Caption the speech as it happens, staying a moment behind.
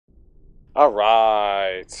All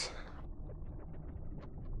right.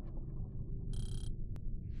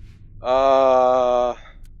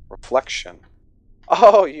 Reflection.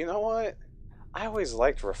 Oh, you know what? I always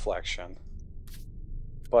liked reflection.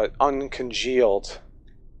 But uncongealed.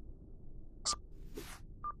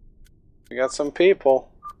 We got some people.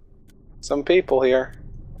 Some people here.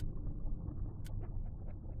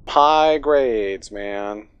 High grades,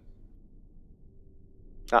 man.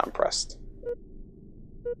 Not impressed.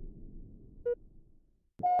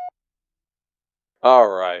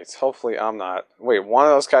 Alright, hopefully I'm not. Wait, one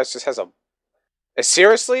of those guys just has a...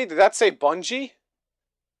 Seriously? Did that say Bungie?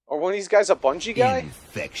 Or one of these guys a Bungie guy?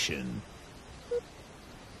 Infection.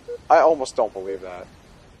 I almost don't believe that.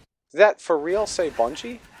 Did that for real say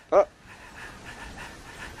Bungie?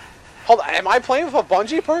 Hold on, am I playing with a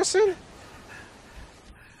Bungie person?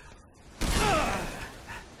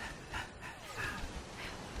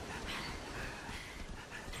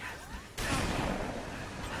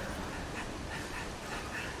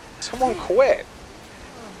 Someone quit.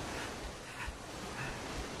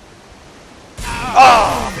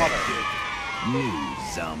 New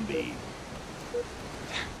zombie.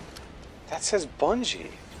 That says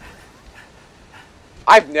Bungie.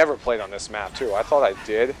 I've never played on this map, too. I thought I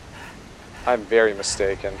did. I'm very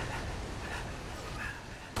mistaken.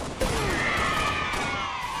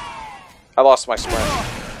 I lost my sprint.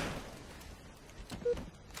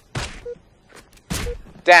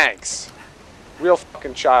 Thanks. Real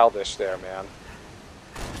fucking childish there, man.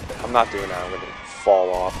 I'm not doing that. I'm gonna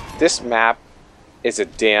fall off. This map is a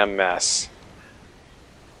damn mess.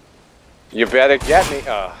 You better get me.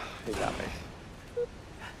 He got me.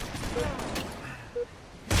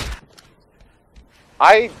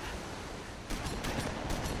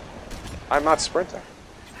 I'm not sprinting.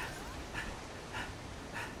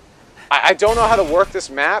 I don't know how to work this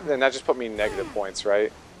map, then that just put me in negative points,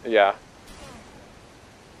 right? Yeah.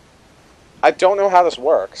 I don't know how this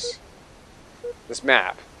works. This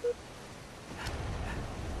map.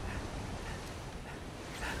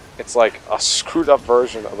 It's like a screwed up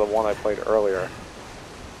version of the one I played earlier.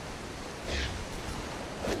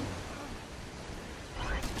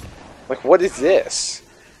 Like, what is this?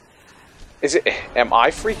 Is it... Am I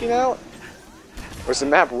freaking out? Or is the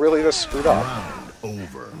map really this screwed up? Round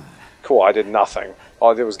over. Cool, I did nothing.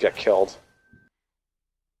 All I did was get killed.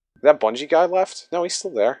 That Bungie guy left? No, he's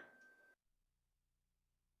still there.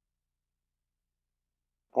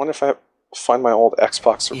 I wonder if I find my old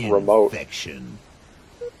Xbox remote. Infection.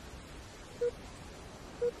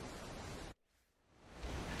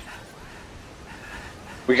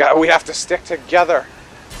 We have to stick together.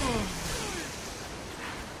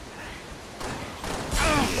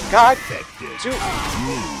 God, dude.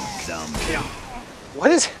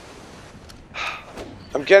 What is...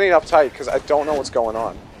 I'm getting uptight because I don't know what's going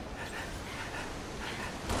on.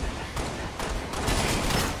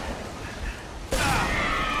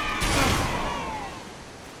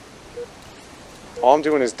 All I'm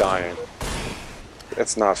doing is dying.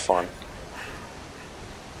 It's not fun.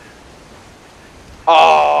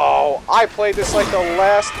 Oh, I played this like the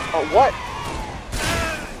last... Oh, what?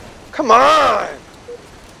 Come on!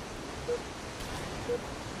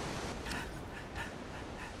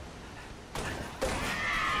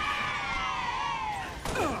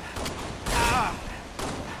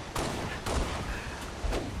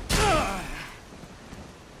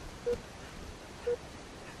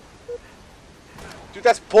 Dude,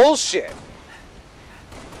 that's bullshit!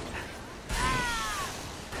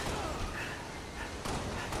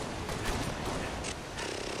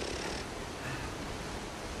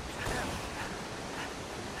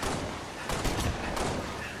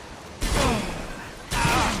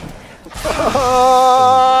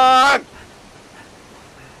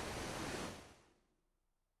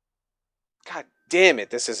 God damn it,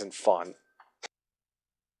 this isn't fun.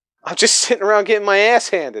 I'm just sitting around getting my ass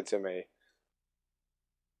handed to me.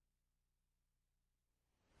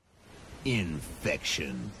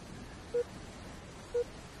 Infection.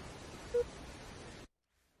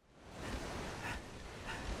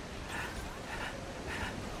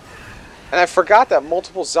 And I forgot that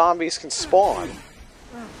multiple zombies can spawn.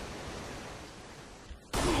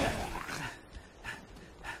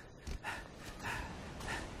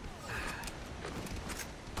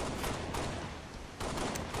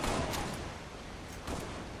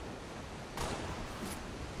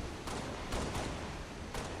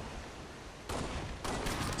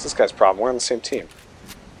 What's this guy's problem? We're on the same team.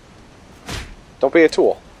 Don't be a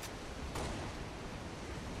tool.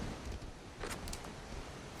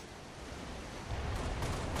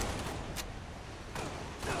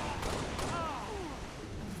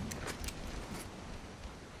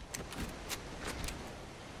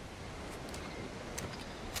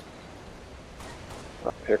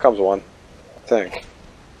 here comes one. I think.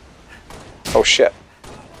 Oh shit.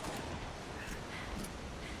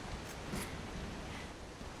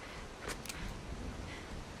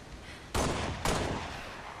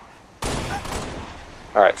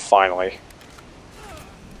 Alright, finally.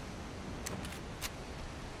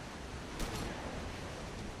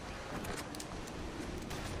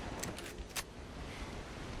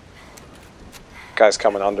 Guy's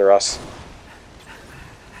coming under us.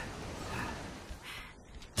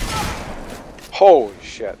 Holy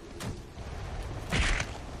shit.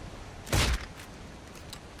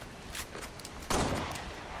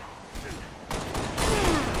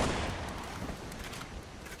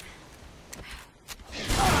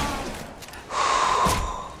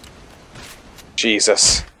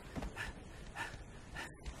 Jesus.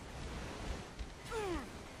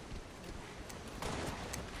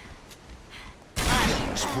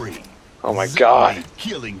 Spree. Oh my god. Zombie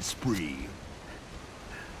killing spree.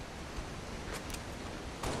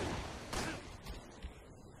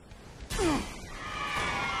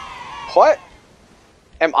 What?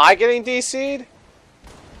 Am I getting DC'd?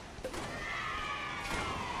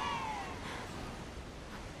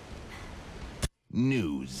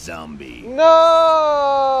 New zombie.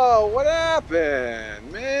 No! What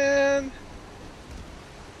happened, man?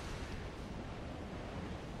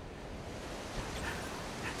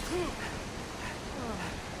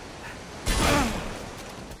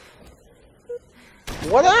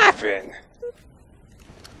 What happened?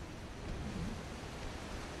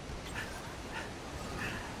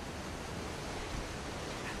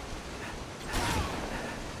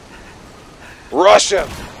 Rush him!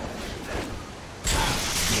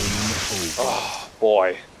 Oh,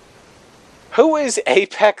 boy. Who is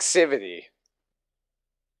Apexivity?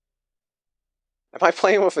 Am I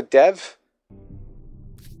playing with a dev?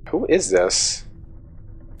 Who is this?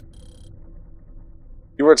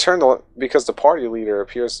 You return because the party leader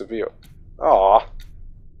appears to be... Aw.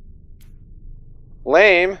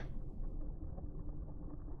 Lame.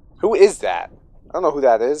 Who is that? I don't know who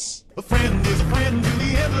that is. A friend is a friend to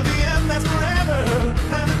the end of the end, that's forever.